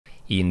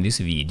In this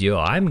video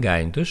I'm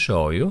going to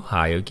show you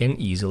how you can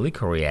easily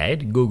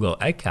create Google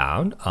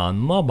account on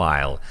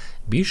mobile.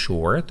 Be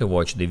sure to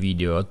watch the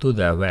video to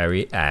the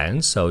very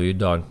end so you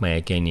don't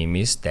make any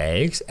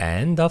mistakes,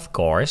 and of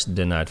course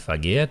do not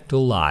forget to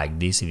like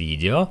this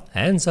video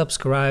and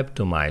subscribe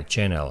to my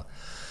channel.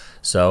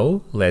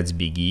 So let's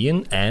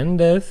begin,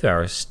 and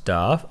first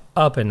off,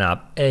 open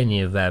up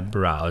any web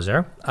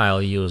browser.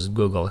 I'll use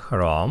Google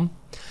Chrome,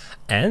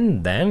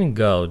 and then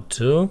go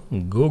to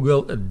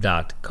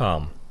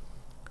google.com.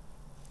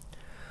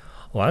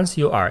 Once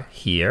you are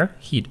here,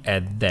 hit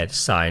at that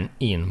sign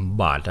in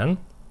button,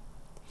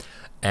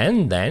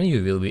 and then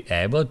you will be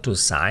able to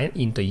sign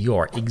into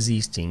your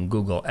existing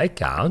Google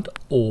account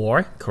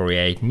or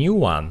create new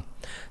one.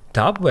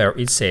 Tap where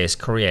it says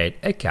create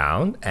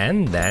account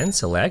and then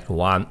select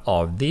one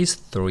of these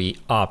three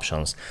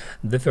options.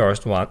 The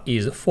first one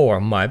is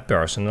for my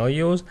personal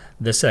use,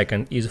 the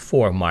second is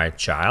for my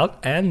child,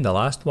 and the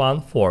last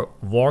one for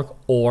work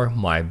or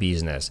my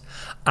business.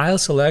 I'll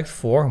select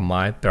for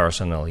my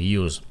personal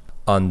use.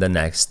 On the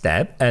next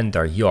step,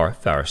 enter your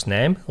first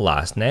name,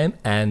 last name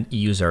and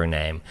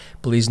username.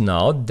 Please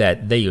note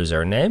that the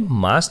username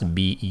must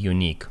be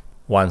unique.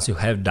 Once you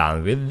have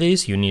done with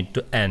this, you need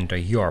to enter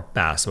your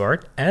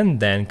password and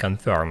then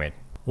confirm it.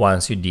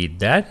 Once you did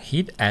that,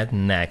 hit Add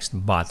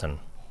Next button.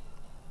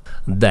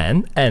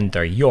 Then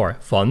enter your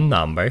phone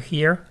number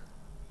here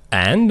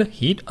and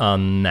hit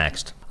on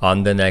Next.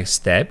 On the next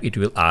step, it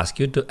will ask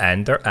you to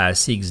enter a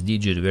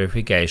 6-digit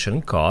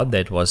verification code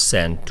that was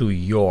sent to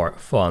your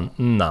phone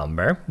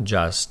number.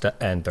 Just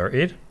enter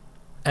it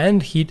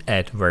and hit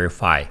Add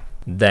Verify.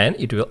 Then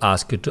it will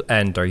ask you to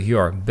enter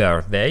your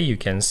birthday. You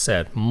can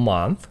set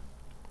month,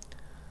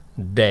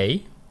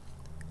 day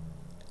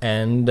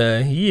and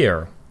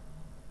year.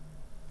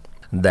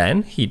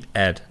 Then hit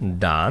Add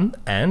Done,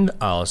 and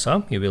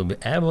also you will be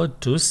able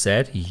to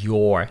set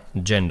your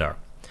gender.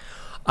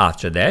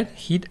 After that,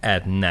 hit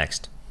Add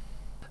Next.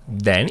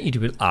 Then it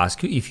will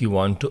ask you if you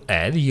want to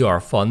add your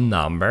phone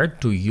number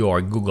to your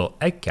Google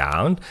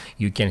account.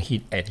 You can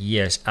hit at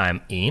Yes,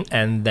 I'm in,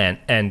 and then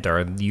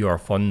enter your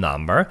phone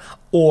number,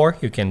 or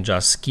you can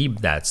just skip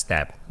that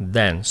step.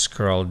 Then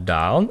scroll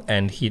down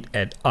and hit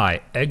at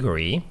I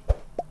agree.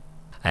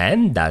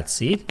 And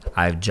that's it.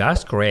 I've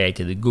just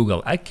created a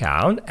Google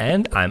account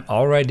and I'm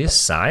already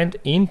signed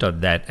into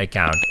that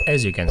account,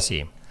 as you can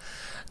see.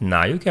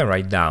 Now you can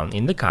write down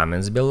in the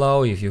comments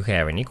below if you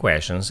have any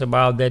questions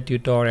about that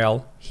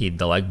tutorial. Hit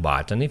the like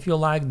button if you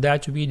liked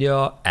that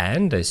video,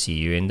 and I see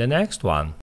you in the next one.